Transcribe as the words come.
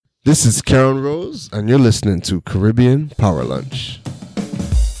This is Karen Rose, and you're listening to Caribbean Power Lunch.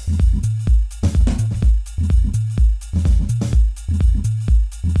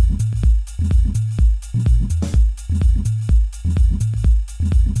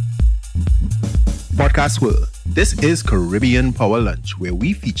 Podcast World. This is Caribbean Power Lunch, where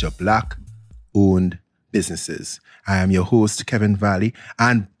we feature Black-owned businesses. I am your host, Kevin Valley,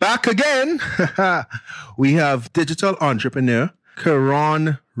 and back again, we have digital entrepreneur,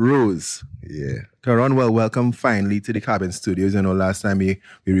 Karen Rose. Yeah. Karen, well, welcome finally to the Cabin Studios. You know, last time we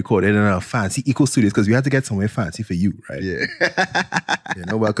recorded in a fancy Eco Studios because we had to get somewhere fancy for you, right? Yeah.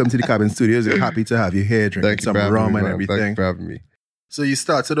 Welcome to the Cabin Studios. We're happy to have you here, drinking some rum and everything. Thank you for having me. So you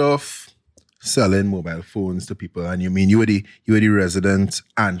started off selling mobile phones to people, and you were the resident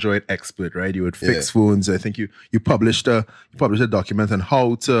Android expert, right? You would fix phones. I think you published a document on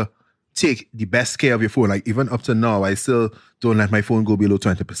how to take the best care of your phone. Like even up to now, I still don't let my phone go below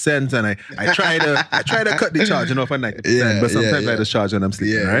 20%, and I try to cut the charging off at 90%, but sometimes I just charge when I'm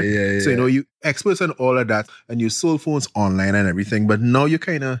sleeping, right? So you experts on all of that, and you sold phones online and everything, but now you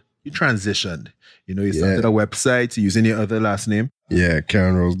transitioned. You started a website using your other last name. Yeah,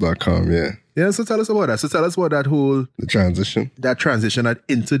 KarenRose.com, yeah. Yeah, so tell us about that. So tell us about the transition. That transition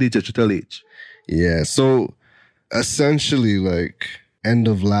into the digital age. Yeah, so essentially like end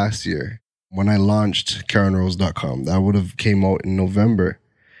of last year, when I launched KarenRose.com, that would have came out in November.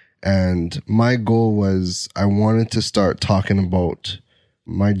 And my goal was I wanted to start talking about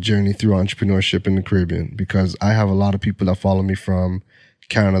my journey through entrepreneurship in the Caribbean, because I have a lot of people that follow me from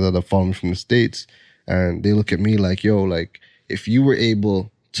Canada, that follow me from the States, and they look at me like, yo, like if you were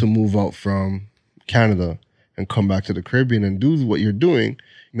able to move out from Canada and come back to the Caribbean and do what you're doing,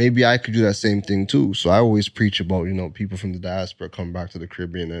 maybe I could do that same thing too. So I always preach about, people from the diaspora coming back to the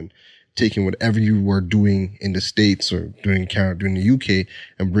Caribbean and taking whatever you were doing in the States or doing Canada, doing the UK,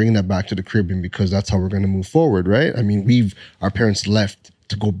 and bringing that back to the Caribbean, because that's how we're going to move forward, right? I mean, our parents left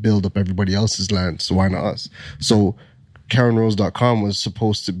to go build up everybody else's land, so why not us? So KarenRose.com was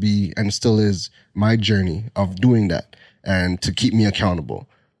supposed to be, and still is, my journey of doing that and to keep me accountable.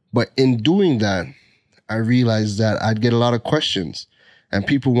 But in doing that, I realized that I'd get a lot of questions, and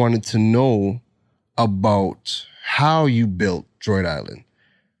people wanted to know about how you built Droid Island.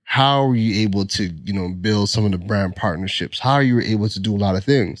 How were you able to, build some of the brand partnerships? How you were able to do a lot of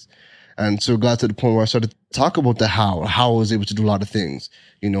things? And so it got to the point where I started to talk about the how I was able to do a lot of things.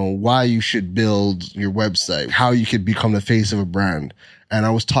 Why you should build your website, how you could become the face of a brand. And I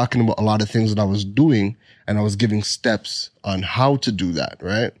was talking about a lot of things that I was doing, and I was giving steps on how to do that,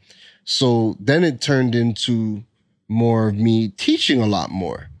 right? So then it turned into more of me teaching a lot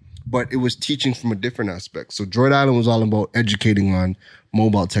more, but it was teaching from a different aspect. So Droid Island was all about educating on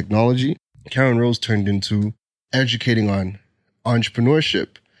mobile technology. Karen Rose turned into educating on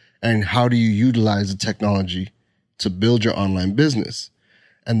entrepreneurship and how do you utilize the technology to build your online business.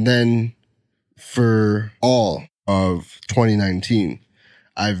 And then for all of 2019,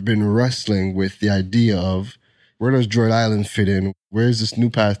 I've been wrestling with the idea of where does Droid Island fit in? Where is this new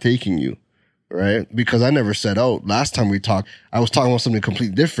path taking you? Right? Because I never set out. Last time we talked, I was talking about something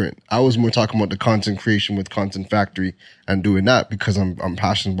completely different. I was more talking about the content creation with Content Factory and doing that because I'm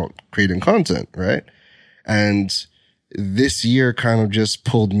passionate about creating content, right? And this year kind of just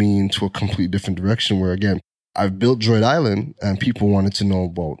pulled me into a completely different direction where, again, I've built Droid Island and people wanted to know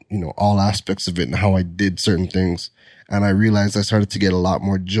about, all aspects of it and how I did certain things. And I realized I started to get a lot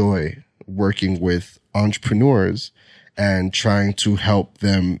more joy working with entrepreneurs and trying to help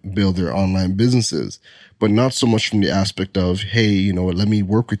them build their online businesses, but not so much from the aspect of, hey, let me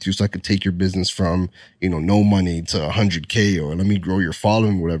work with you so I can take your business from, no money to 100K, or let me grow your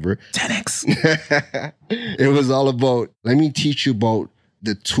following, whatever. 10X. It was all about, let me teach you about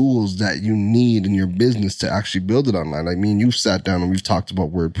the tools that you need in your business to actually build it online. I mean, you've sat down and we've talked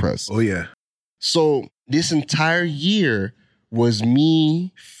about WordPress. Oh, yeah. So this entire year was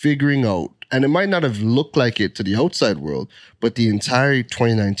me figuring out, and it might not have looked like it to the outside world, but the entire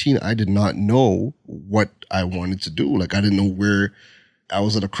 2019, I did not know what I wanted to do. Like, I didn't know where. I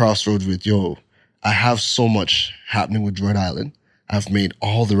was at a crossroads with, I have so much happening with Droid Island. I've made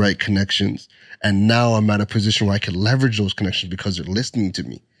all the right connections. And now I'm at a position where I can leverage those connections because they're listening to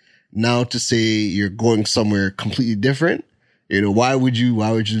me. Now to say you're going somewhere completely different, why would you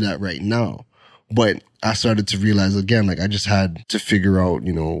do that right now? But I started to realize again, like I just had to figure out,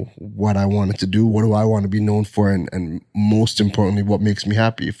 what I wanted to do. What do I want to be known for? And most importantly, what makes me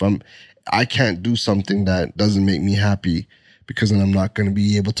happy? I can't do something that doesn't make me happy, because then I'm not going to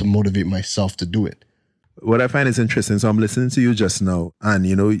be able to motivate myself to do it. What I find is interesting. So I'm listening to you just now, and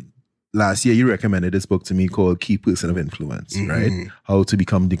last year you recommended this book to me called Key Person of Influence, right? How to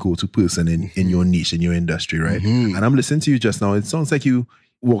become the go-to person in your niche, in your industry, right? And I'm listening to you just now. It sounds like you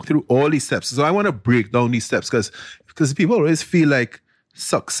walk through all these steps. So I want to break down these steps because people always feel like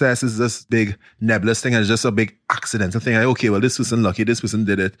success is this big nebulous thing and it's just a big accidental thing. Like, okay, well, this person lucky, this person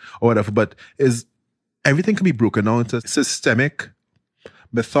did it or whatever. But everything can be broken down into systemic,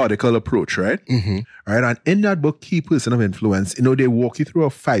 methodical approach, right? Right. And in that book, Key Person of Influence, they walk you through a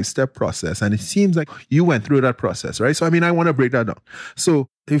 5-step process. And it seems like you went through that process, right? So, I want to break that down. So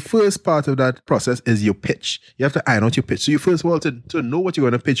the first part of that process is your pitch. You have to iron out your pitch. So you first of all, to know what you're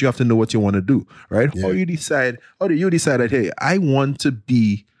going to pitch, you have to know what you want to do, right? Yeah. How do you decide that, hey, I want to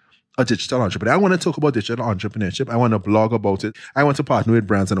be a digital entrepreneur. I want to talk about digital entrepreneurship. I want to blog about it. I want to partner with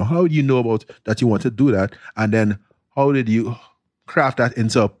brands. And how do you know about that you want to do that? And then how did you craft that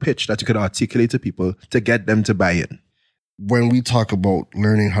into a pitch that you could articulate to people to get them to buy in? When we talk about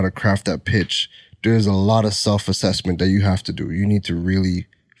learning how to craft that pitch, there's a lot of self-assessment that you have to do. You need to really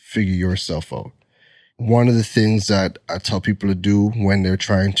figure yourself out. One of the things that I tell people to do when they're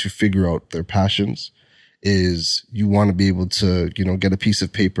trying to figure out their passions is you want to be able to, get a piece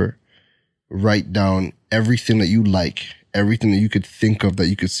of paper, write down everything that you like, everything that you could think of that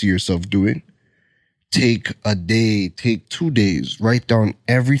you could see yourself doing. Take a day, take 2 days, write down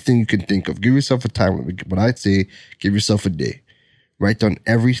everything you can think of. Give yourself a time limit, but I'd say give yourself a day. Write down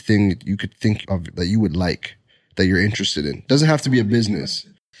everything that you could think of that you would like, that you're interested in. Doesn't have to be a business.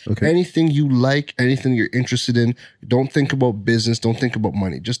 Okay. Anything you like, anything you're interested in. Don't think about business. Don't think about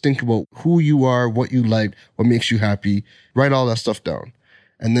money. Just think about who you are, what you like, what makes you happy. Write all that stuff down.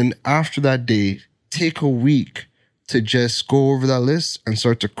 And then after that day, take a week to just go over that list and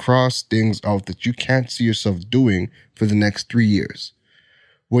start to cross things out that you can't see yourself doing for the next 3 years.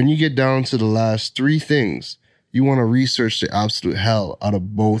 When you get down to the last 3 things, you want to research the absolute hell out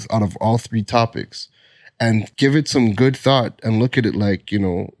of all 3 topics and give it some good thought and look at it like,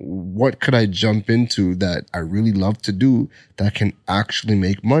 what could I jump into that I really love to do that can actually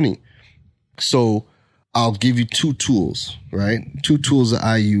make money? So I'll give you 2 tools, right? 2 tools that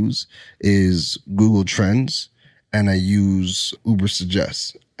I use is Google Trends and I use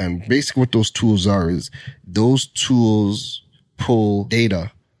Ubersuggest. And basically what those tools are is those tools pull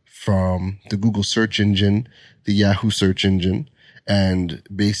data from the Google search engine, the Yahoo search engine, and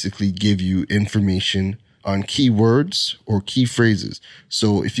basically give you information on keywords or key phrases.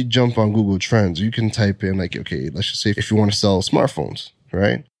 So if you jump on Google Trends, you can type in let's just say if you want to sell smartphones,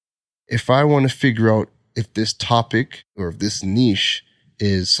 right? If I want to figure out if this topic or if this niche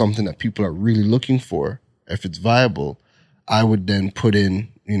is something that people are really looking for, if it's viable, I would then put in,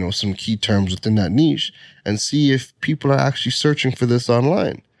 some key terms within that niche and see if people are actually searching for this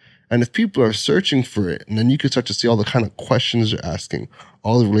online. And if people are searching for it, and then you can start to see all the kind of questions they're asking,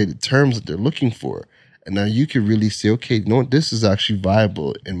 all the related terms that they're looking for. And now you can really say, okay, this is actually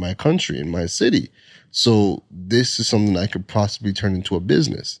viable in my country, in my city. So this is something I could possibly turn into a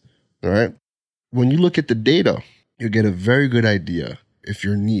business. All right. When you look at the data, you get a very good idea if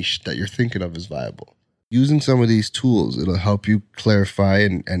your niche that you're thinking of is viable. Using some of these tools, it'll help you clarify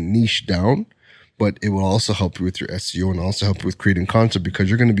and niche down, but it will also help you with your SEO and also help you with creating content because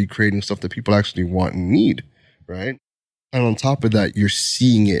you're going to be creating stuff that people actually want and need, right? And on top of that, you're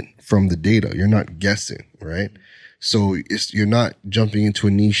seeing it from the data. You're not guessing, right? So you're not jumping into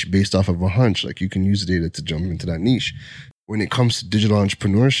a niche based off of a hunch. Like you can use the data to jump into that niche. When it comes to digital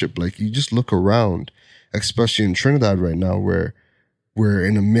entrepreneurship, you just look around, especially in Trinidad right now, where we're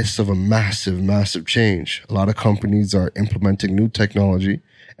in the midst of a massive, massive change. A lot of companies are implementing new technology.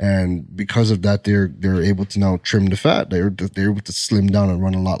 And because of that, they're able to now trim the fat. They're able to slim down and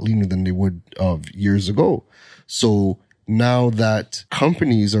run a lot leaner than they would of years ago. So now that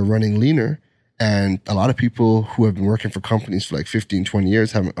companies are running leaner and a lot of people who have been working for companies for 15, 20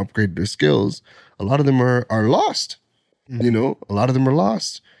 years haven't upgraded their skills, a lot of them are lost. A lot of them are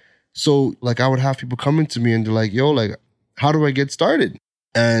lost. So I would have people coming to me and they're like, how do I get started?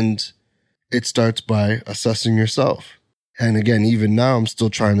 And it starts by assessing yourself. And again, even now I'm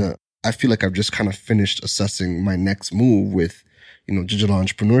still I feel like I've just kind of finished assessing my next move with, digital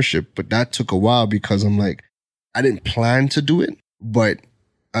entrepreneurship. But that took a while because I'm I didn't plan to do it. But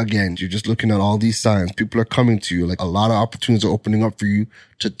again, you're just looking at all these signs. People are coming to you. A lot of opportunities are opening up for you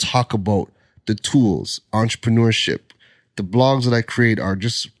to talk about the tools, entrepreneurship. The blogs that I create are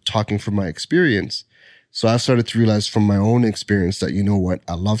just talking from my experience. So I've started to realize from my own experience that,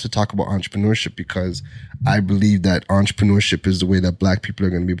 I love to talk about entrepreneurship because I believe that entrepreneurship is the way that Black people are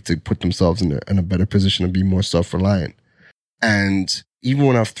going to be able to put themselves in a better position and be more self-reliant. And even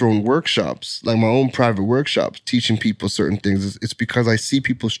when I've thrown workshops, like my own private workshops, teaching people certain things, it's because I see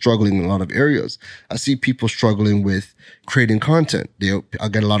people struggling in a lot of areas. I see people struggling with creating content. I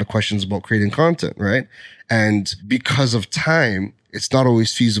get a lot of questions about creating content, right? And because of time, it's not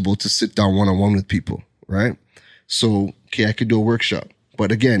always feasible to sit down one-on-one with people, right? So, okay, I could do a workshop.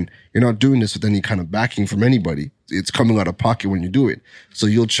 But again, you're not doing this with any kind of backing from anybody. It's coming out of pocket when you do it. So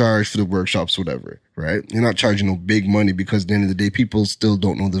you'll charge for the workshops, whatever, right? You're not charging no big money because at the end of the day, people still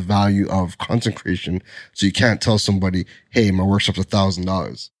don't know the value of content creation. So you can't tell somebody, hey, my workshop's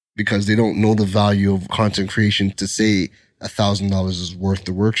 $1,000 because they don't know the value of content creation to say $1,000 is worth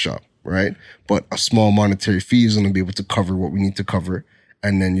the workshop, right? But a small monetary fee is going to be able to cover what we need to cover.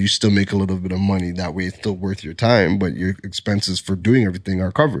 And then you still make a little bit of money. That way it's still worth your time, but your expenses for doing everything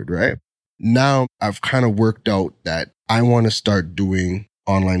are covered, right? Now I've kind of worked out that I want to start doing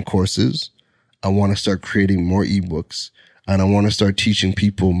online courses. I want to start creating more ebooks, and I want to start teaching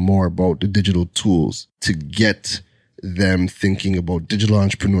people more about the digital tools to get them thinking about digital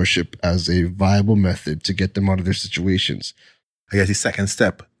entrepreneurship as a viable method to get them out of their situations. I guess the second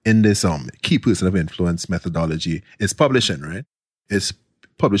step in this key person of influence methodology is publishing, right? It's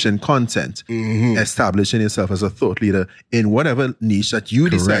publishing content, establishing yourself as a thought leader in whatever niche that you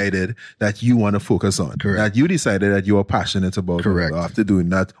decided that you want to focus on. That you decided that you are passionate about. After doing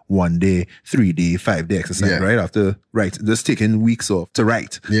that 1 day, 3 day, 5 day exercise, right? After just taking weeks off to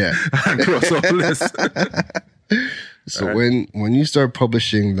write. Yeah. And cross off lists. So when you start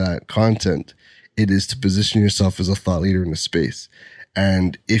publishing that content, it is to position yourself as a thought leader in the space.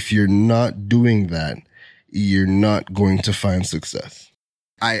 And if you're not doing that, you're not going to find success.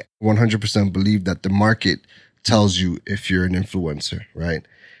 I 100% believe that the market tells you if you're an influencer, right?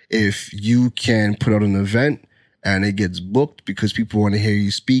 If you can put out an event and it gets booked because people want to hear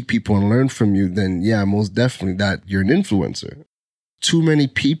you speak, people want to learn from you, then yeah, most definitely that you're an influencer. Too many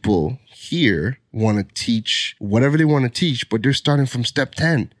people here want to teach whatever they want to teach, but they're starting from step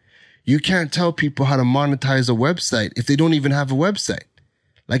 10. You can't tell people how to monetize a website if they don't even have a website.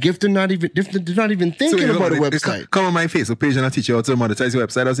 Like if they're not even thinking about a website. Come on my Facebook page and I'll teach you how to monetize your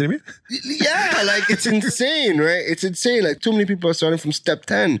website. That's what you mean? Yeah, like it's insane, right? It's insane. Like too many people are starting from step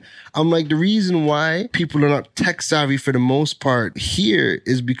 10. I'm like, the reason why people are not tech savvy for the most part here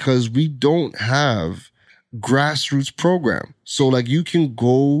is because we don't have grassroots program. So like you can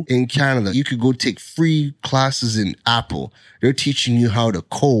go in Canada, you could go take free classes in Apple. They're teaching you how to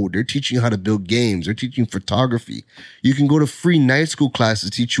code. They're teaching you how to build games. They're teaching photography. You can go to free night school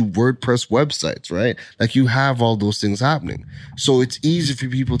classes, teach you WordPress websites, right? Like you have all those things happening. So it's easy for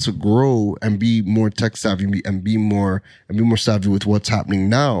people to grow and be more tech savvy and be more savvy with what's happening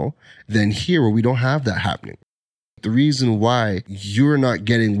now than here where we don't have that happening. The reason why you're not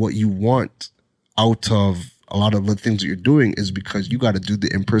getting what you want out of a lot of the things that you're doing is because you got to do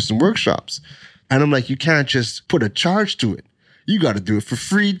the in-person workshops. And I'm like, you can't just put a charge to it. You got to do it for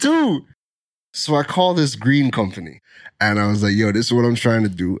free too. So I called this green company and I was like, yo, this is what I'm trying to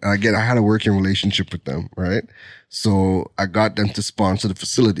do. And again, I had a working relationship with them, right? So I got them to sponsor the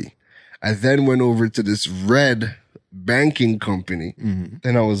facility. I then went over to this red banking company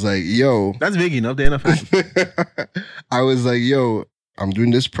and I was like, yo. That's big enough, the NFL. I was like, yo, I'm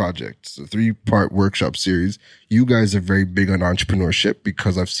doing this project. It's a 3-part workshop series. You guys are very big on entrepreneurship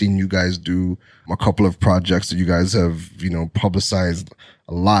because I've seen you guys do a couple of projects that you guys have, publicized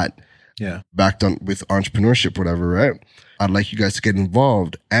a lot. Yeah. Backed on with entrepreneurship, whatever, right? I'd like you guys to get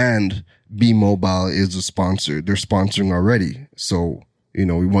involved. And B Mobile is a sponsor. They're sponsoring already. So, we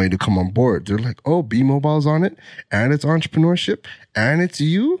want you to come on board. They're like, oh, B Mobile's on it and it's entrepreneurship and it's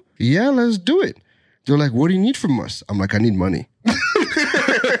you. Yeah, let's do it. They're like, what do you need from us? I'm like, I need money.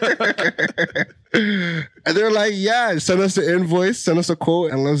 And they're like, yeah, send us the invoice, send us a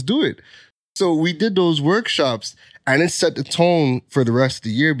quote, and let's do it. So we did those workshops, and it set the tone for the rest of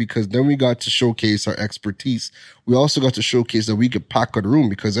the year because then we got to showcase our expertise. We also got to showcase that we could pack a room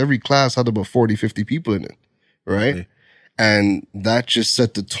because every class had about 40, 50 people in it, right? Okay. And that just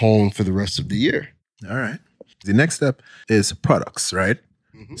set the tone for the rest of the year. All right. The next step is products, right?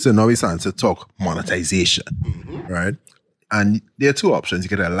 So now we're starting to talk monetization, right? And there are 2 options. You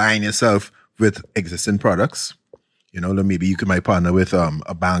can align yourself with existing products. Maybe you might partner with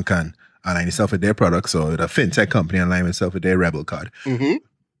a bank and align yourself with their products, or with a fintech company and align yourself with their Rebel card.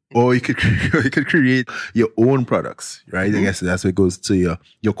 Or you could create your own products, right? I guess that's what goes to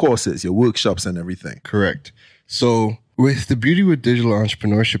your courses, your workshops and everything. Correct. So with the beauty with digital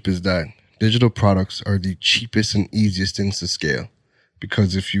entrepreneurship is that digital products are the cheapest and easiest things to scale.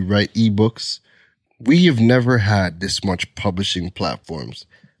 Because if you write ebooks, we have never had this much publishing platforms,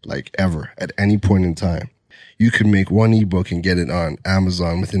 like ever, at any point in time. You could make one ebook and get it on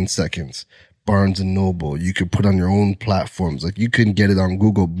Amazon within seconds. Barnes and Noble, you could put on your own platforms. Like you can get it on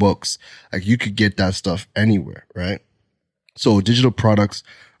Google Books. Like you could get that stuff anywhere, right? So digital products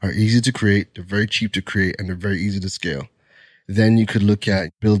are easy to create. They're very cheap to create and they're very easy to scale. Then you could look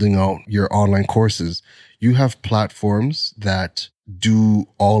at building out your online courses. You have platforms that do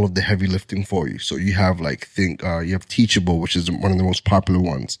all of the heavy lifting for you. So you have you have Teachable, which is one of the most popular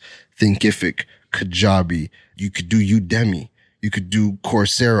ones. Thinkific, Kajabi. You could do Udemy. You could do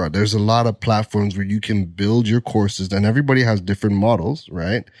Coursera. There's a lot of platforms where you can build your courses, and everybody has different models,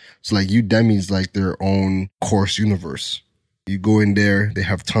 right? So like Udemy's like their own course universe. You go in there, they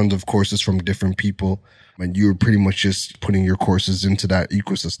have tons of courses from different people, and you're pretty much just putting your courses into that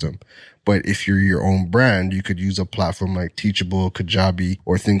ecosystem. But if you're your own brand, you could use a platform like Teachable, Kajabi,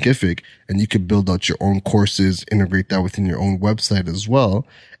 or Thinkific, and you could build out your own courses, integrate that within your own website as well,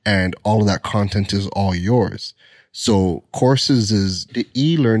 and all of that content is all yours. So courses is the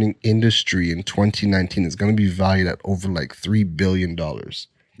e-learning industry in 2019 is going to be valued at over like $3 billion.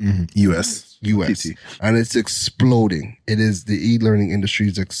 US. PT. And it's exploding. The e-learning industry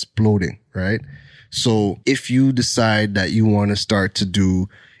is exploding, right? So if you decide that you want to start to do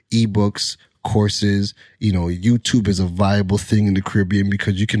ebooks, courses, YouTube is a viable thing in the Caribbean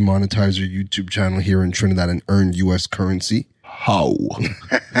because you can monetize your YouTube channel here in Trinidad and earn US currency. How?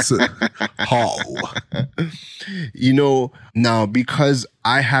 How? Now because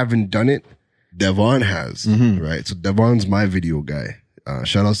I haven't done it, Devon has, right? So Devon's my video guy.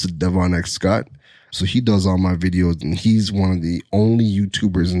 Shout outs to Devon X Scott. So he does all my videos and he's one of the only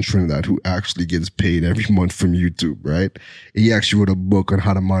YouTubers in Trinidad who actually gets paid every month from YouTube, right? He actually wrote a book on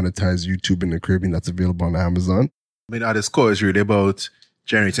how to monetize YouTube in the Caribbean that's available on Amazon. I mean, at its core is really about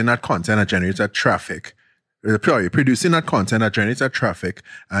generating that content that generates that traffic. You're producing that content that generates that traffic.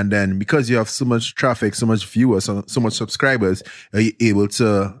 And then because you have so much traffic, so much viewers, so much subscribers, you're able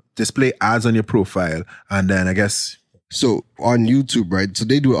to display ads on your profile. And then I guess... So on YouTube, right? So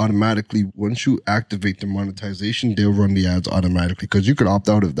they do it automatically. Once you activate the monetization, they'll run the ads automatically because you could opt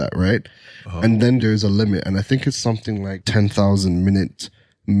out of that, right? And then there's a limit. And I think it's something like 10,000 minute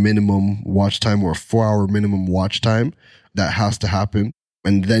minimum watch time or 4-hour minimum watch time that has to happen.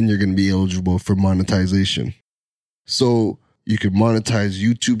 And then you're going to be eligible for monetization. So you could monetize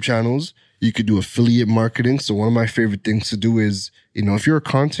YouTube channels. You could do affiliate marketing. So one of my favorite things to do is, if you're a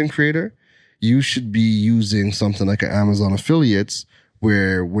content creator, you should be using something like an Amazon affiliates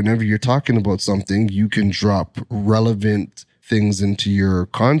where whenever you're talking about something, you can drop relevant things into your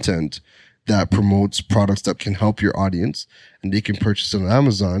content that promotes products that can help your audience and they can purchase it on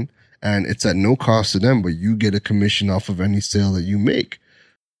Amazon and it's at no cost to them, but you get a commission off of any sale that you make.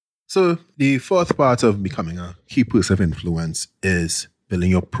 So the fourth part of becoming a key person of influence is building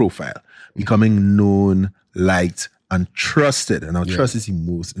your profile, becoming known, liked, and trusted. And now trust is the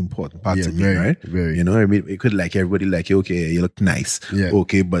most important part to me, right? Very. It could like everybody like you, okay, you look nice. Yeah.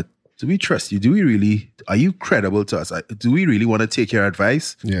 Okay, but do we trust you? Are you credible to us? Do we really want to take your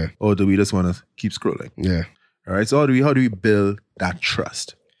advice? Yeah. Or do we just want to keep scrolling? Yeah. All right. So how do we build that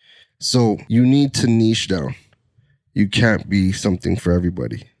trust? So you need to niche down. You can't be something for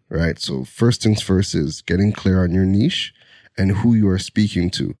everybody, right? So first things first is getting clear on your niche and who you are speaking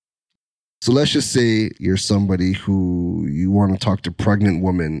to. So let's just say you're somebody who you want to talk to pregnant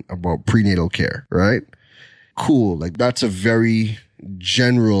women about prenatal care, right? Cool. Like that's a very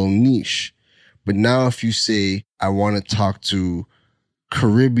general niche. But now if you say, I want to talk to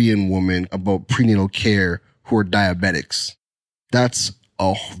Caribbean women about prenatal care who are diabetics, that's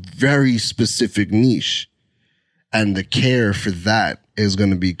a very specific niche. And the care for that is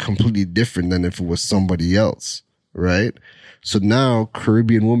going to be completely different than if it was somebody else, right? So now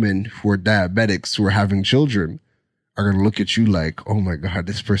Caribbean women who are diabetics, who are having children, are going to look at you like, oh my God,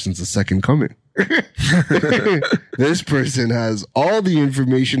 this person's the second coming. This person has all the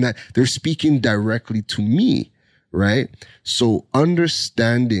information that they're speaking directly to me, right? So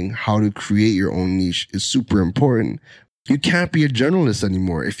understanding how to create your own niche is super important. You can't be a generalist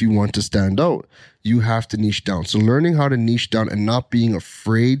anymore if you want to stand out. You have to niche down. So learning how to niche down and not being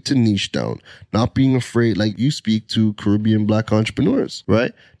afraid to niche down, not being afraid, like you speak to Caribbean Black entrepreneurs,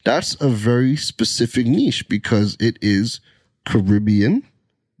 right? That's a very specific niche because it is Caribbean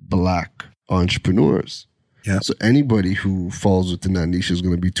Black entrepreneurs. Yeah. So anybody who falls within that niche is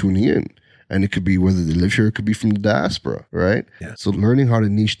going to be tuning in. And it could be whether they live here, it could be from the diaspora, right? Yeah. So learning how to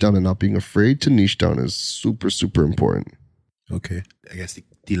niche down and not being afraid to niche down is super, super important. Okay. I guess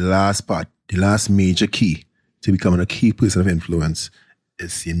the last part, the last major key to becoming a key person of influence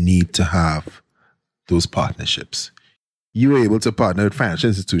is you need to have those partnerships. you were able to partner with financial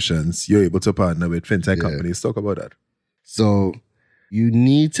institutions. You're able to partner with fintech companies. Talk about that. So you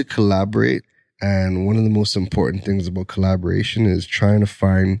need to collaborate. And one of the most important things about collaboration is trying to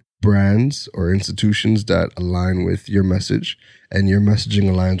find brands or institutions that align with your message and your messaging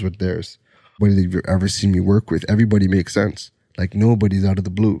aligns with theirs. Whether you've ever seen me work with, everybody makes sense. Like nobody's out of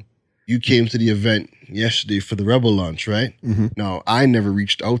the blue. You came to the event yesterday for the Rebel launch, right? Mm-hmm. Now, I never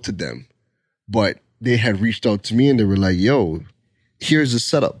reached out to them, but they had reached out to me and they were like, yo, here's the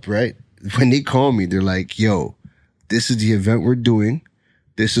setup, right? When they call me, they're like, yo, this is the event we're doing.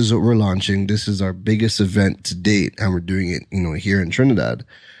 This is what we're launching. This is our biggest event to date. And we're doing it, here in Trinidad.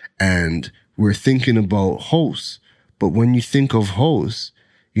 And we're thinking about hosts. But when you think of hosts,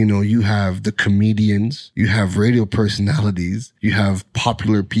 you have the comedians, you have radio personalities, you have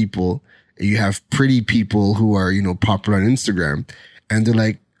popular people, you have pretty people who are, popular on Instagram. And they're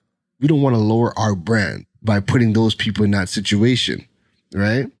like, we don't want to lower our brand by putting those people in that situation.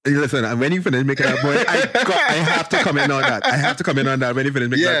 Right? Listen, when you finish making that point, I have to comment on that. I have to comment on that when you finish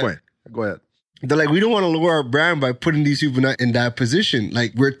making that point. Go ahead. They're like, we don't want to lower our brand by putting these people in that position.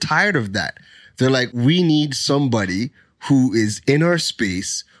 Like, we're tired of that. They're like, we need somebody who is in our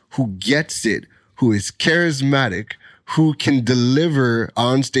space, who gets it, who is charismatic, who can deliver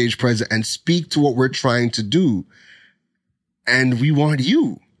on stage presence and speak to what we're trying to do. And we want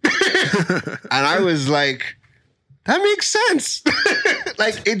you. And I was like, that makes sense.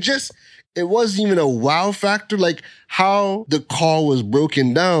 Like, it wasn't even a wow factor. Like how the call was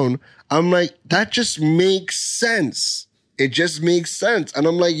broken down. I'm like, that just makes sense. It just makes sense. And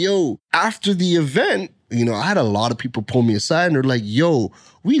I'm like, yo, after the event, I had a lot of people pull me aside and they're like, yo,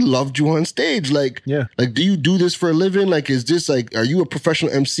 we loved you on stage. Like, do you do this for a living? Like, is this like, are you a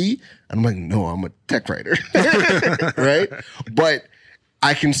professional MC? And I'm like, no, I'm a tech writer. Right? But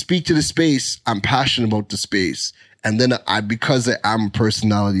I can speak to the space. I'm passionate about the space. And then because I'm a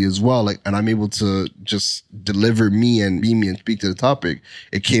personality as well, and I'm able to just deliver me and be me and speak to the topic,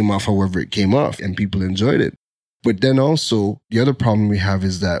 it came off however it came off and people enjoyed it. But then also the other problem we have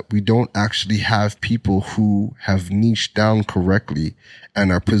is that we don't actually have people who have niched down correctly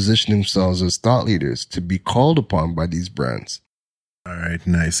and are positioning themselves as thought leaders to be called upon by these brands. All right,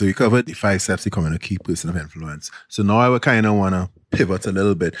 nice. So we covered the 5 steps to becoming a key person of influence. So now I would kind of want to pivot a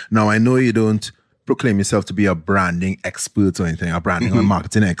little bit. Now I know you don't proclaim yourself to be a branding expert or anything, a branding or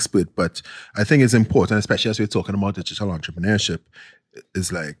marketing expert, but I think it's important, especially as we're talking about digital entrepreneurship,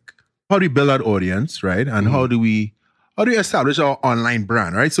 is like, how do we build our audience, right? And how do we establish our online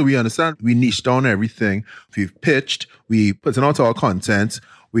brand, right? So we understand we niche down everything. We've pitched, we putting out our content,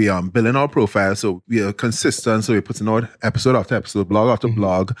 we building our profile, so we are consistent. So we're putting out episode after episode, blog after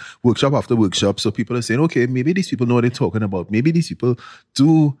blog, workshop after workshop. So people are saying, okay, maybe these people know what they're talking about. Maybe these people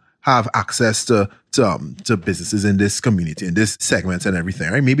do have access to businesses in this community, in this segment and everything,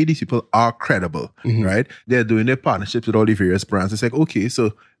 right? Maybe these people are credible, right? They're doing their partnerships with all the various brands. It's like, okay,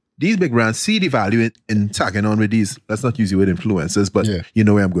 so these big brands see the value in tagging on with these, let's not use the word influencers, but you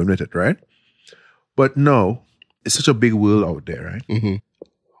know where I'm going with it, right? But no, it's such a big world out there, right?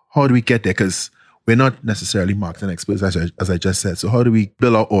 How do we get there? Because we're not necessarily marketing experts, as I just said. So how do we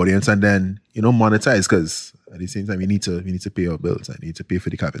build our audience and then, monetize? Because at the same time, we need to pay our bills. I need to pay for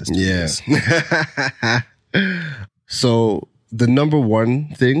the cabins. Yes. So the number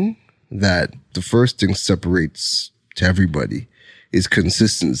one thing the first thing separates to everybody is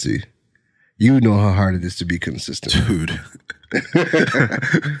consistency. You know how hard it is to be consistent. Dude.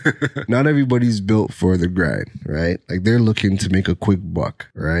 Not everybody's built for the grind, right? Like they're looking to make a quick buck,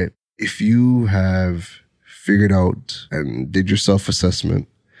 right? If you have figured out and did your self-assessment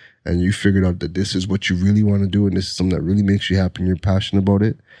and you figured out that this is what you really want to do and this is something that really makes you happy and you're passionate about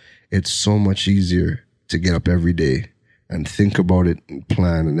it, it's so much easier to get up every day and think about it and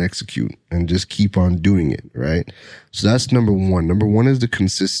plan and execute and just keep on doing it, right? So that's number one. Number one is the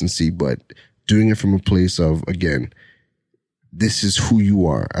consistency, but doing it from a place of, again, this is who you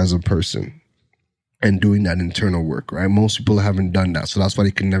are as a person and doing that internal work, right? Most people haven't done that. So that's why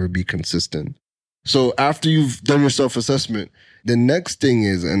they can never be consistent. So after you've done your self-assessment, the next thing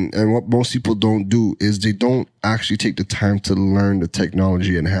is, and what most people don't do is they don't actually take the time to learn the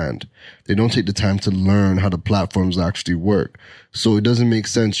technology in hand. They don't take the time to learn how the platforms actually work. So it doesn't make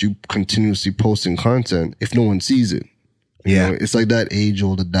sense you continuously posting content if no one sees it. You know, it's like that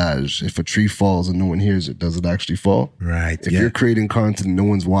age-old adage. If a tree falls and no one hears it, does it actually fall? Right. If you're creating content and no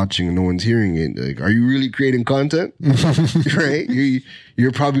one's watching and no one's hearing it, like, are you really creating content? Right?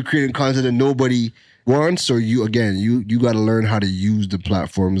 You're probably creating content that nobody wants, or you got to learn how to use the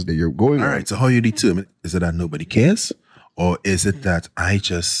platforms that you're going on. All right. So how you determine, is it that nobody cares? Or is it that I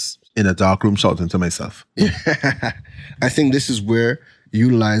just in a dark room shouting to myself? I think this is where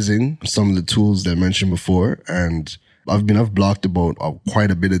utilizing some of the tools that I mentioned before, and I've blogged about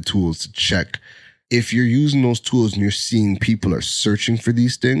quite a bit of tools to check. If you're using those tools and you're seeing people are searching for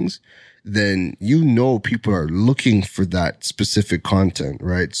these things, then you know people are looking for that specific content,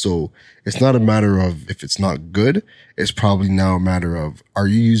 right? So it's not a matter of if it's not good. It's probably now a matter of, are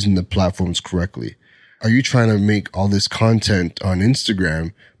you using the platforms correctly? Are you trying to make all this content on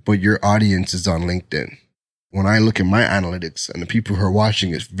Instagram, but your audience is on LinkedIn? When I look at my analytics and the people who are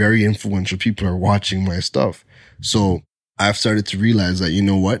watching, it's very influential people are watching my stuff. So I've started to realize that, you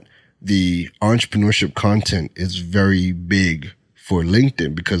know what? The entrepreneurship content is very big for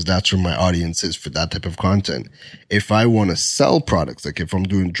LinkedIn because that's where my audience is for that type of content. If I want to sell products, like if I'm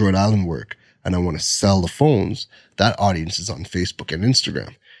doing Droid Island work and I want to sell the phones, that audience is on Facebook and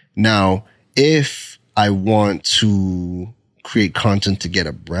Instagram. Now, if I want to create content to get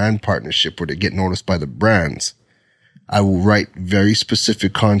a brand partnership or to get noticed by the brands, I will write very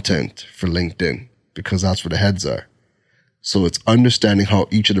specific content for LinkedIn because that's where the heads are. So it's understanding how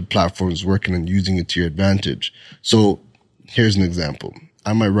each of the platforms is working and using it to your advantage. So here's an example.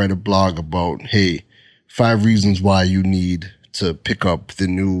 I might write a blog about, hey, 5 reasons why you need to pick up the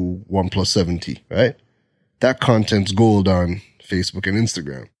new OnePlus 7T, right? That content's gold on Facebook and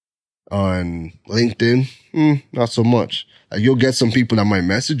Instagram. On LinkedIn, not so much. You'll get some people that might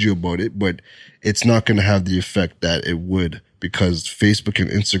message you about it, but it's not going to have the effect that it would because Facebook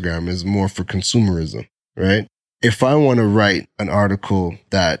and Instagram is more for consumerism, right? If I want to write an article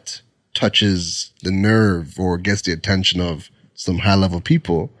that touches the nerve or gets the attention of some high-level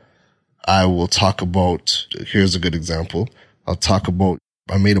people, I will talk about, here's a good example.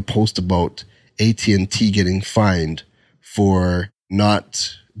 I made a post about AT&T getting fined for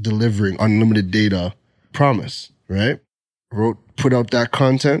not delivering unlimited data promise, right? Put out that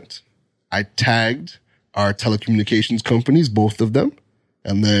content. I tagged our telecommunications companies, both of them.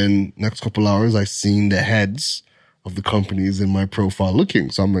 And then next couple hours, I seen the heads of the companies in my profile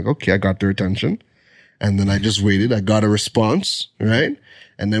looking. So I'm like, okay, I got their attention. And then I just waited. I got a response, right?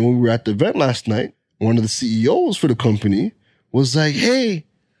 And then when we were at the event last night, one of the CEOs for the company was like, hey,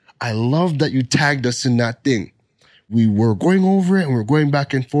 I love that you tagged us in that thing. We were going over it and we're going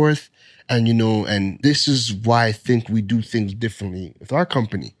back and forth. And, and this is why I think we do things differently with our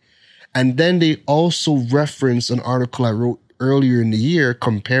company. And then they also referenced an article I wrote earlier in the year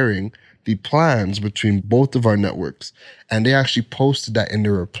comparing the plans between both of our networks. And they actually posted that in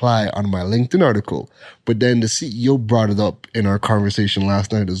their reply on my LinkedIn article. But then the CEO brought it up in our conversation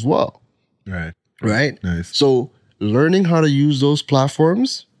last night as well. Right? Nice. So learning how to use those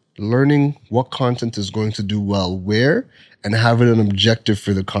platforms, learning what content is going to do well where, and having an objective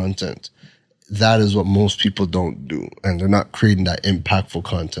for the content. That is what most people don't do. And they're not creating that impactful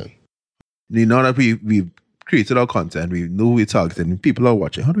content. Now that we've created our content, we know we're targeting, people are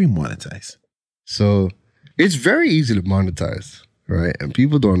watching, how do we monetize? So it's very easy to monetize, right? And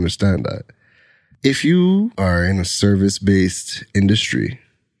people don't understand that. If you are in a service-based industry,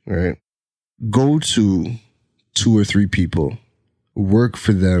 right, go to 2 or 3 people, work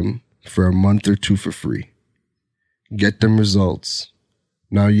for them for a month or 2 for free, get them results.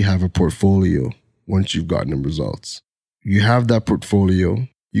 Now you have a portfolio once you've gotten them results. You have that portfolio.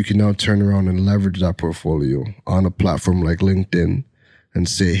 You can now turn around and leverage that portfolio on a platform like LinkedIn and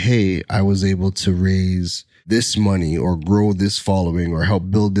say, hey, I was able to raise this money or grow this following or help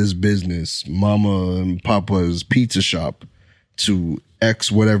build this business, Mama and Papa's pizza shop, to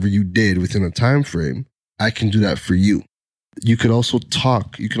X whatever you did within a time frame. I can do that for you. You could also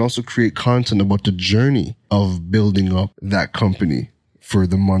create content about the journey of building up that company for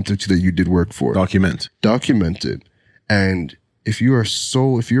the month or 2 that you did work for. Document it. And if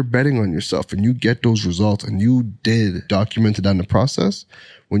you're betting on yourself and you get those results and you did document it in the process,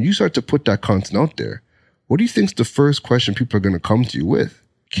 when you start to put that content out there, what do you think is the first question people are going to come to you with?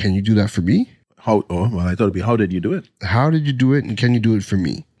 Can you do that for me? I thought it'd be, how did you do it? How did you do it? And can you do it for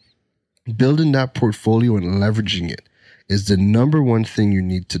me? Building that portfolio and leveraging it is the number one thing you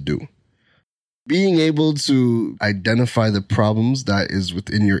need to do. Being able to identify the problems that is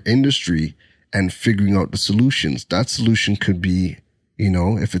within your industry and figuring out the solutions. That solution could be,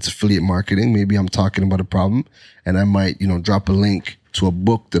 if it's affiliate marketing, maybe I'm talking about a problem and I might, drop a link to a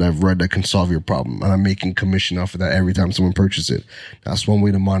book that I've read that can solve your problem. And I'm making commission off of that every time someone purchases it. That's one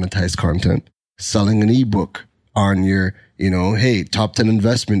way to monetize content. Selling an ebook on your, hey, top 10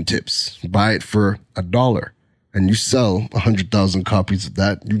 investment tips, buy it for $1 and you sell 100,000 copies of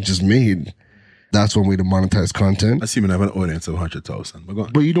that you just made. That's one way to monetize content. Assuming I have an audience of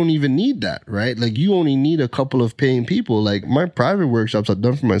 100,000. But you don't even need that, right? Like you only need a couple of paying people. Like my private workshops I've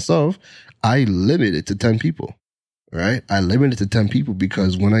done for myself, I limit it to 10 people. right? I limit it to 10 people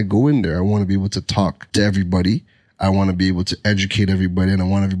because when I go in there, I want to be able to talk to everybody. I want to be able to educate everybody, and I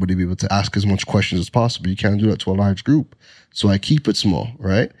want everybody to be able to ask as much questions as possible. You can't do that to a large group. So I keep it small,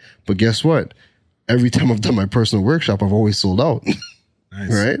 right? But guess what? Every time I've done my personal workshop, I've always sold out,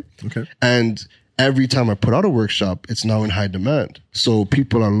 Nice. right? Okay. And every time I put out a workshop, it's now in high demand. So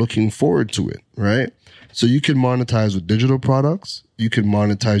people are looking forward to it, right? So you can monetize with digital products. You can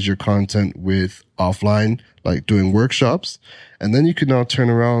monetize your content with offline, like doing workshops. And then you can now turn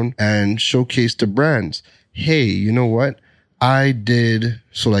around and showcase to brands. Hey, you know what? I did,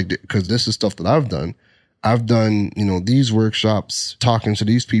 so like, because this is stuff that I've done. I've done, these workshops, talking to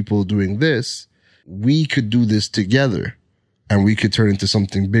these people, doing this. We could do this together and we could turn into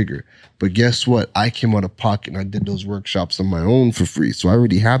something bigger. But guess what? I came out of pocket and I did those workshops on my own for free. So I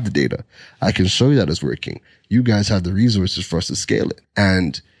already have the data. I can show you that it's working. You guys have the resources for us to scale it.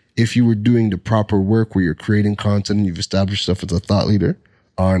 And if you were doing the proper work where you're creating content and you've established yourself as a thought leader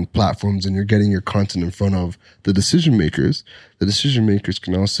on platforms and you're getting your content in front of the decision makers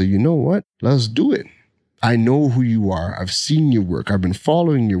can now say, you know what? Let's do it. I know who you are. I've seen your work. I've been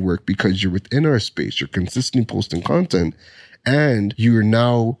following your work because you're within our space. You're consistently posting content and you are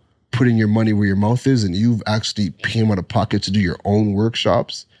now putting your money where your mouth is and you've actually came out of pocket to do your own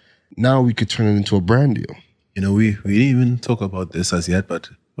workshops. Now we could turn it into a brand deal. We didn't even talk about this as yet, but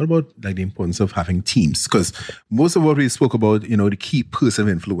what about like the importance of having teams? Because most of what we spoke about, the key person of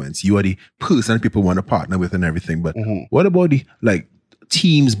influence, you are the person people want to partner with and everything. But what about the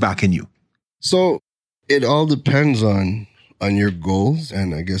teams backing you? So it all depends on your goals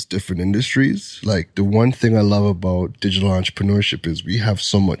and I guess different industries. Like the one thing I love about digital entrepreneurship is we have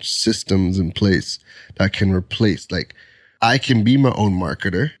so much systems in place that can replace, like I can be my own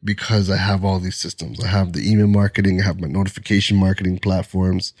marketer because I have all these systems. I have the email marketing, I have my notification marketing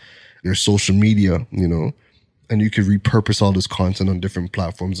platforms, there's social media, and you can repurpose all this content on different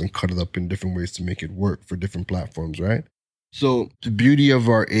platforms and cut it up in different ways to make it work for different platforms, right? So the beauty of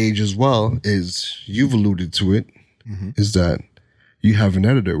our age as well is, you've alluded to it, is that you have an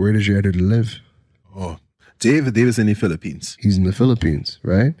editor. Where does your editor live? Oh, Dave is in the Philippines. He's in the Philippines,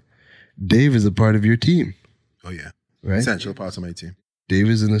 right? Dave is a part of your team. Oh, yeah. Right? Essential part of my team. Dave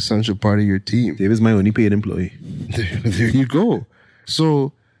is an essential part of your team. Dave is my only paid employee. There you go.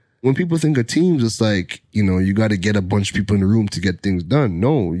 So when people think of teams, it's like, you got to get a bunch of people in the room to get things done.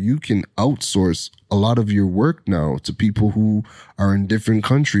 No, you can outsource a lot of your work now to people who are in different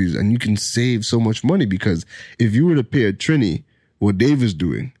countries, and you can save so much money because if you were to pay a Trini what Dave is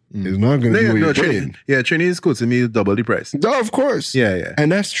doing, it's not going to do what you're paying. Yeah, Trini is cool to me, double the price. No, of course. Yeah.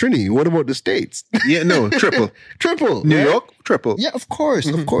 And that's Trini. What about the States? Yeah, no, triple. Triple. New right? York, triple. Yeah, of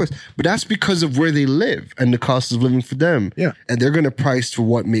course. But that's because of where they live and the cost of living for them. Yeah. And they're going to price for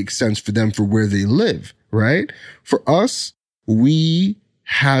what makes sense for them for where they live, right? For us, we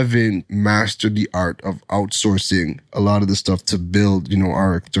haven't mastered the art of outsourcing a lot of the stuff to build,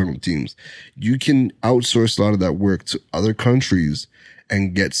 our external teams. You can outsource a lot of that work to other countries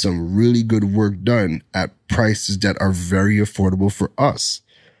and get some really good work done at prices that are very affordable for us.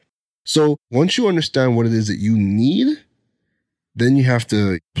 So once you understand what it is that you need, then you have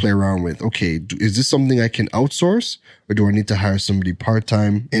to play around with, okay, is this something I can outsource? Or do I need to hire somebody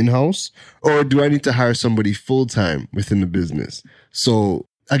part-time in-house? Or do I need to hire somebody full-time within the business? So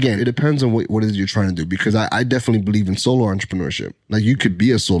again, it depends on what it is you're trying to do, because I definitely believe in solo entrepreneurship. Like, you could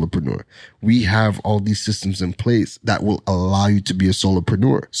be a solopreneur. We have all these systems in place that will allow you to be a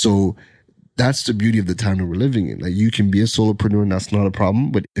solopreneur. So that's the beauty of the time that we're living in. Like, you can be a solopreneur and that's not a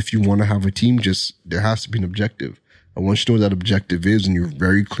problem. But if you want to have a team, there has to be an objective. And once you know what that objective is and you're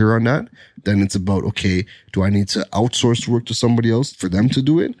very clear on that, then it's about, okay, do I need to outsource work to somebody else for them to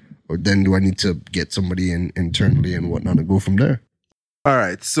do it? Or then do I need to get somebody in internally and whatnot and go from there? All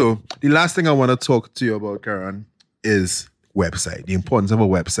right. So the last thing I want to talk to you about, Karan, is website, the importance of a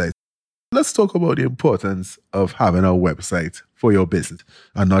website. Let's talk about the importance of having a website for your business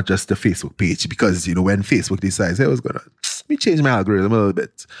and not just the Facebook page. Because, when Facebook decides, hey, let me change my algorithm a little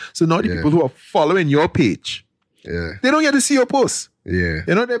bit. So now the people who are following your page, they don't get to see your posts. Yeah.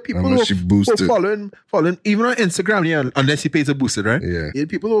 There are people who are following, even on Instagram, unless you pay to boost it, right? Yeah.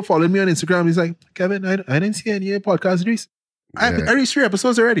 People who are following me on Instagram, he's like, Kevin, I didn't see any podcast release. I reached 3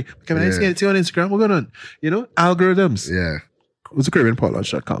 episodes already. Kevin, I didn't see anything on Instagram. What's going on? Algorithms. Yeah. What's the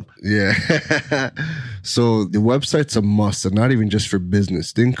CaribbeanPotlatch.com? Yeah. So the website's a must, and not even just for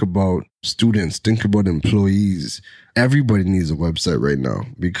business. Think about students. Think about employees. Everybody needs a website right now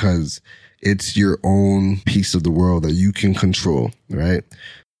because it's your own piece of the world that you can control, right?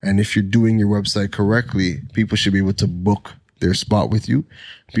 And if you're doing your website correctly, people should be able to book their spot with you.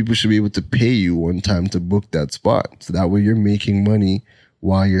 People should be able to pay you one time to book that spot. So that way you're making money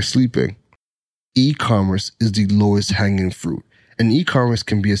while you're sleeping. E-commerce is the lowest hanging fruit. And e-commerce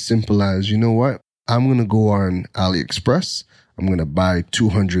can be as simple as, you know what? I'm going to go on AliExpress. I'm going to buy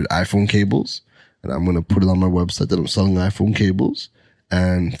 200 iPhone cables and I'm going to put it on my website that I'm selling iPhone cables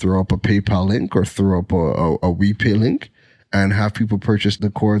and throw up a PayPal link or throw up a WePay link and have people purchase the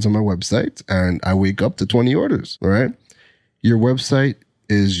cords on my website. And I wake up to 20 orders. All right. Your website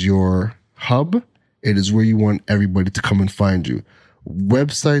is your hub. It is where you want everybody to come and find you.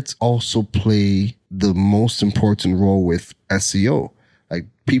 Websites also play the most important role with SEO. Like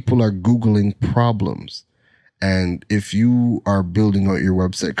people are Googling problems. And if you are building out your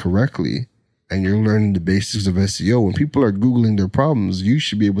website correctly and you're learning the basics of SEO, when people are Googling their problems, you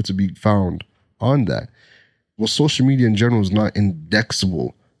should be able to be found on that. Well, social media in general is not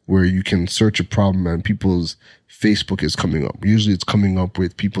indexable where you can search a problem and people's Facebook is coming up. Usually it's coming up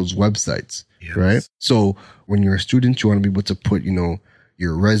with people's websites, yes. Right? So when you're a student, you want to be able to put,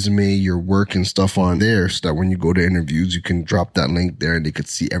 your resume, your work and stuff on there so that when you go to interviews, you can drop that link there and they could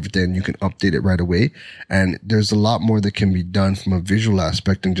see everything. You can update it right away. And there's a lot more that can be done from a visual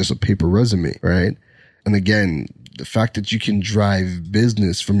aspect than just a paper resume, right? And again, the fact that you can drive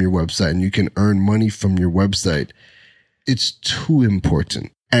business from your website and you can earn money from your website, it's too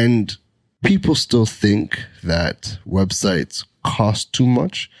important. And people still think that websites cost too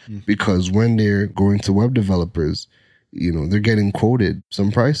much because when they're going to web developers, they're getting quoted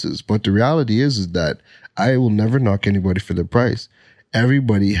some prices. But the reality is that I will never knock anybody for their price.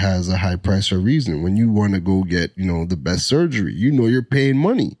 Everybody has a high price for a reason. When you want to go get, the best surgery, you're paying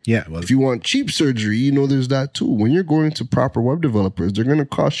money. Yeah. Well, if you want cheap surgery, there's that too. When you're going to proper web developers, they're going to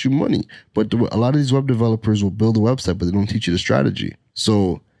cost you money. But a lot of these web developers will build a website, but they don't teach you the strategy.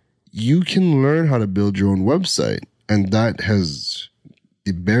 So you can learn how to build your own website. And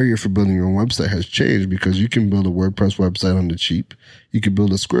the barrier for building your own website has changed because you can build a WordPress website on the cheap. You can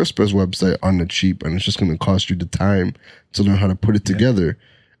build a Squarespace website on the cheap, and it's just going to cost you the time to learn how to put it together.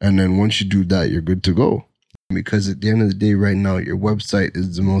 And then once you do that, you're good to go. Because at the end of the day, right now, your website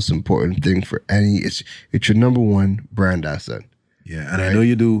is the most important thing for it's your number one brand asset. Yeah, and right? I know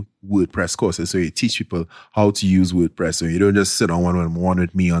you do WordPress courses, so you teach people how to use WordPress, so you don't just sit on one-on-one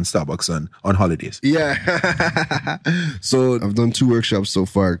with me on Starbucks on holidays. Yeah. So I've done 2 workshops so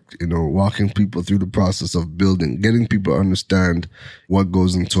far, walking people through the process of getting people to understand what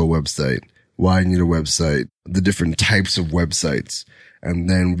goes into a website, why you need a website, the different types of websites. And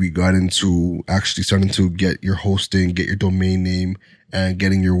then we got into actually starting to get your hosting, get your domain name, and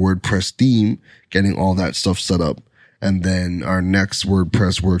getting your WordPress theme, getting all that stuff set up. And then our next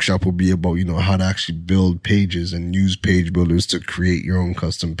WordPress workshop will be about, how to actually build pages and use page builders to create your own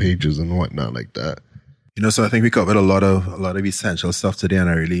custom pages and whatnot like that. So I think we covered a lot of essential stuff today, and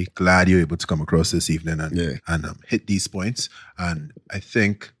I'm really glad you're able to come across this evening and hit these points. And I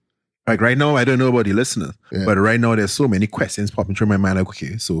think, like right now, I don't know about the listener, but right now there's so many questions popping through my mind. Like,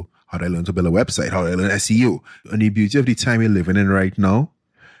 okay, so how do I learn to build a website? How do I learn SEO? And the beauty of the time we're living in right now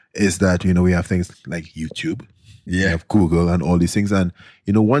is that, we have things like YouTube. Yeah, you have Google and all these things. And,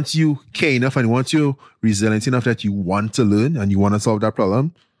 once you care enough and once you're resilient enough that you want to learn and you want to solve that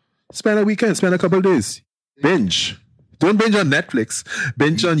problem, spend a weekend, spend a couple of days. Binge. Don't binge on Netflix.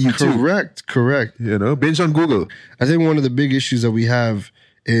 Binge on YouTube. Correct. Binge on Google. I think one of the big issues that we have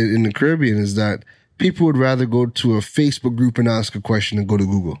in the Caribbean is that people would rather go to a Facebook group and ask a question than go to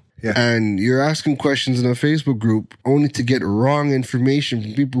Google. Yeah. And you're asking questions in a Facebook group only to get wrong information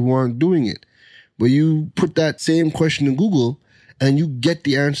from people who aren't doing it. But you put that same question in Google and you get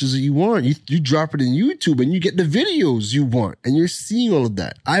the answers that you want. You drop it in YouTube and you get the videos you want. And you're seeing all of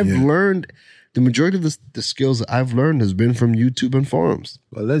that. I've learned, the majority of the skills that I've learned has been from YouTube and forums.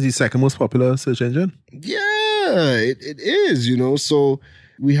 Well, that's the second most popular search engine. Yeah, it is, So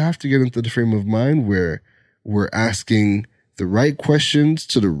we have to get into the frame of mind where we're asking the right questions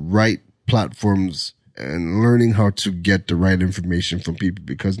to the right platforms and learning how to get the right information from people.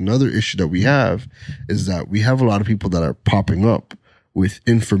 Because another issue that we have is that we have a lot of people that are popping up with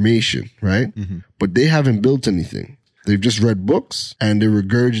information, right? Mm-hmm. But they haven't built anything. They've just read books and they're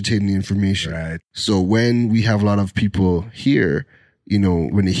regurgitating the information. Right. So when we have a lot of people here,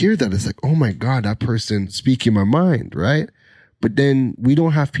 when they hear that, it's like, oh my God, that person speaking my mind, right? But then we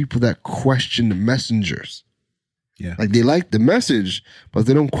don't have people that question the messengers. Yeah. Like they like the message, but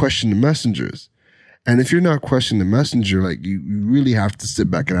they don't question the messengers. And if you're not questioning the messenger, like you really have to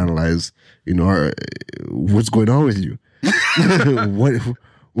sit back and analyze, what's going on with you,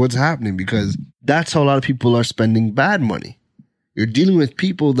 what's happening, because that's how a lot of people are spending bad money. You're dealing with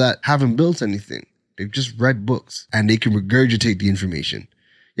people that haven't built anything. They've just read books and they can regurgitate the information.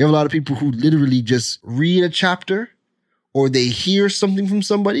 You have a lot of people who literally just read a chapter or they hear something from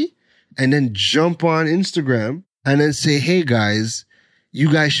somebody and then jump on Instagram and then say, hey guys,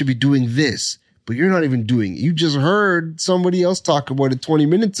 you guys should be doing this, but you're not even doing it. You just heard somebody else talk about it 20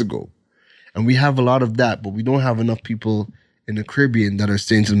 minutes ago. And we have a lot of that, but we don't have enough people in the Caribbean that are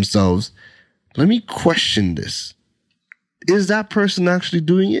saying to themselves, let me question this. Is that person actually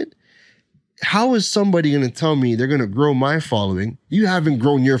doing it? How is somebody going to tell me they're going to grow my following? You haven't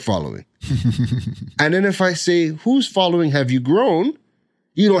grown your following. And then if I say, whose following have you grown?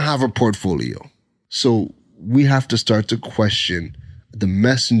 You don't have a portfolio. So we have to start to question the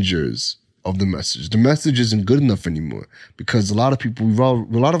messengers of the message. The message isn't good enough anymore because a lot of people,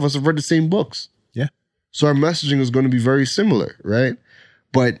 a lot of us have read the same books. Yeah. So our messaging is going to be very similar, right?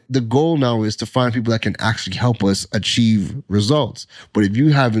 But the goal now is to find people that can actually help us achieve results. But if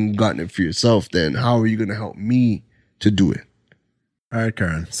you haven't gotten it for yourself, then how are you going to help me to do it? All right,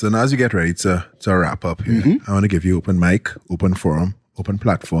 Karen. So now as you get ready to wrap up here, I want to give you open mic, open forum, open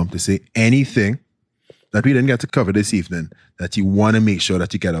platform to say anything that we didn't get to cover this evening that you want to make sure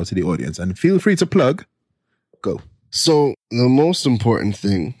that you get out to the audience. And feel free to plug. Go. So the most important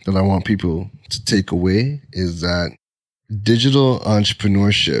thing that I want people to take away is that digital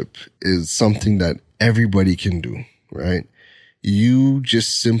entrepreneurship is something that everybody can do, right? You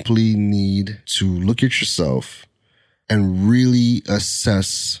just simply need to look at yourself and really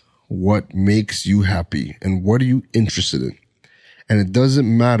assess what makes you happy and what are you interested in. And it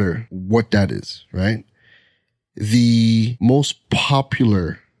doesn't matter what that is, right? The most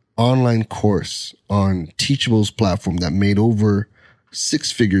popular online course on Teachable's platform that made over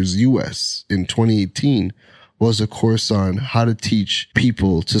 6 figures US in 2018 was a course on how to teach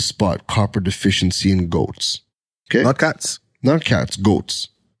people to spot copper deficiency in goats. Okay? Not cats. Not cats, goats.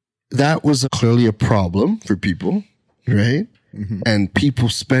 That was clearly a problem for people, right? Mm-hmm. And people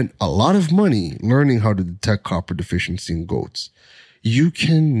spent a lot of money learning how to detect copper deficiency in goats. You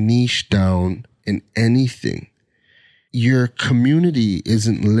can niche down in anything. Your community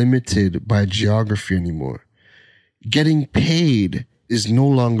isn't limited by geography anymore. Getting paid is no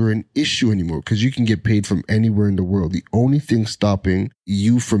longer an issue anymore because you can get paid from anywhere in the world. The only thing stopping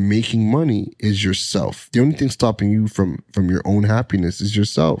you from making money is yourself. The only thing stopping you from your own happiness is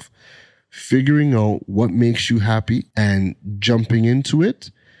yourself. Figuring out what makes you happy and jumping into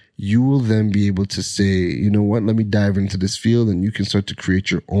it, you will then be able to say, you know what, let me dive into this field, and you can start to create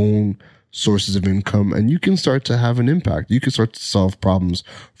your own sources of income and you can start to have an impact. You can start to solve problems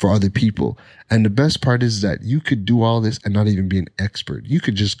for other people. And the best part is that you could do all this and not even be an expert. You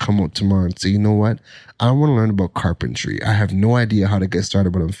could just come out tomorrow and say, you know what? I want to learn about carpentry. I have no idea how to get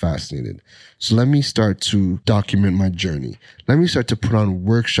started, but I'm fascinated. So let me start to document my journey. Let me start to put on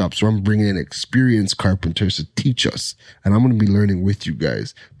workshops where I'm bringing in experienced carpenters to teach us. And I'm going to be learning with you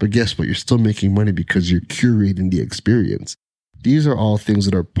guys. But guess what? You're still making money because you're curating the experience. These are all things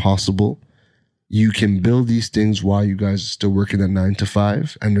that are possible. You can build these things while you guys are still working at 9 to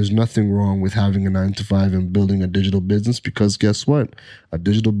 5. And there's nothing wrong with having a 9 to 5 and building a digital business because guess what? A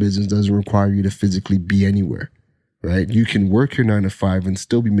digital business doesn't require you to physically be anywhere, right? You can work your 9 to 5 and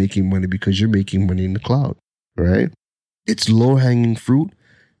still be making money because you're making money in the cloud, right? It's low-hanging fruit.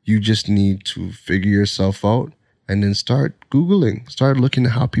 You just need to figure yourself out and then start Googling. Start looking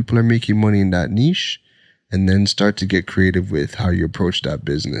at how people are making money in that niche. And then start to get creative with how you approach that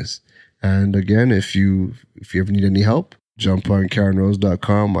business. And again, if you ever need any help, jump on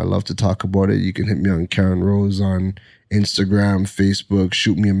KarenRose.com. I love to talk about it. You can hit me on Karen Rose on Instagram, Facebook,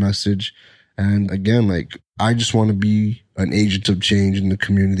 shoot me a message. And again, I just want to be an agent of change in the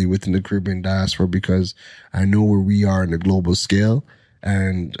community within the Caribbean diaspora because I know where we are in the global scale.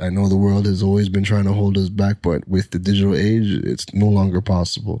 And I know the world has always been trying to hold us back, but with the digital age, it's no longer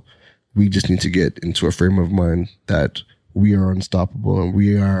possible. We just need to get into a frame of mind that we are unstoppable and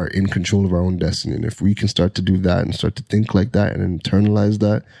we are in control of our own destiny. And if we can start to do that and start to think like that and internalize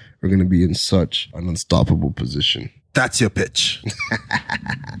that, we're going to be in such an unstoppable position. That's your pitch.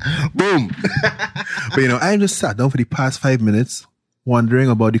 Boom. But I just sat down for the past 5 minutes wondering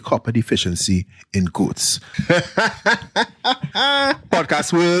about the copper deficiency in goats.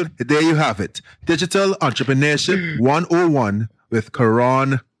 Podcast world, there you have it. Digital Entrepreneurship 101 with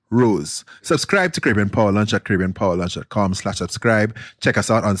Karen Rose. Subscribe to Caribbean Power Lunch at CaribbeanPowerLunch.com/subscribe. Check us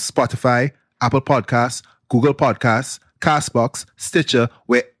out on Spotify, Apple Podcasts, Google Podcasts, Castbox, Stitcher,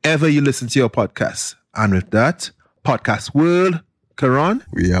 wherever you listen to your podcasts. And with that, Podcast World, Karen,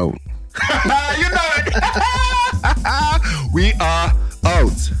 we out. You know it. We are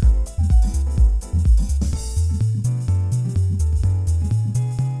out.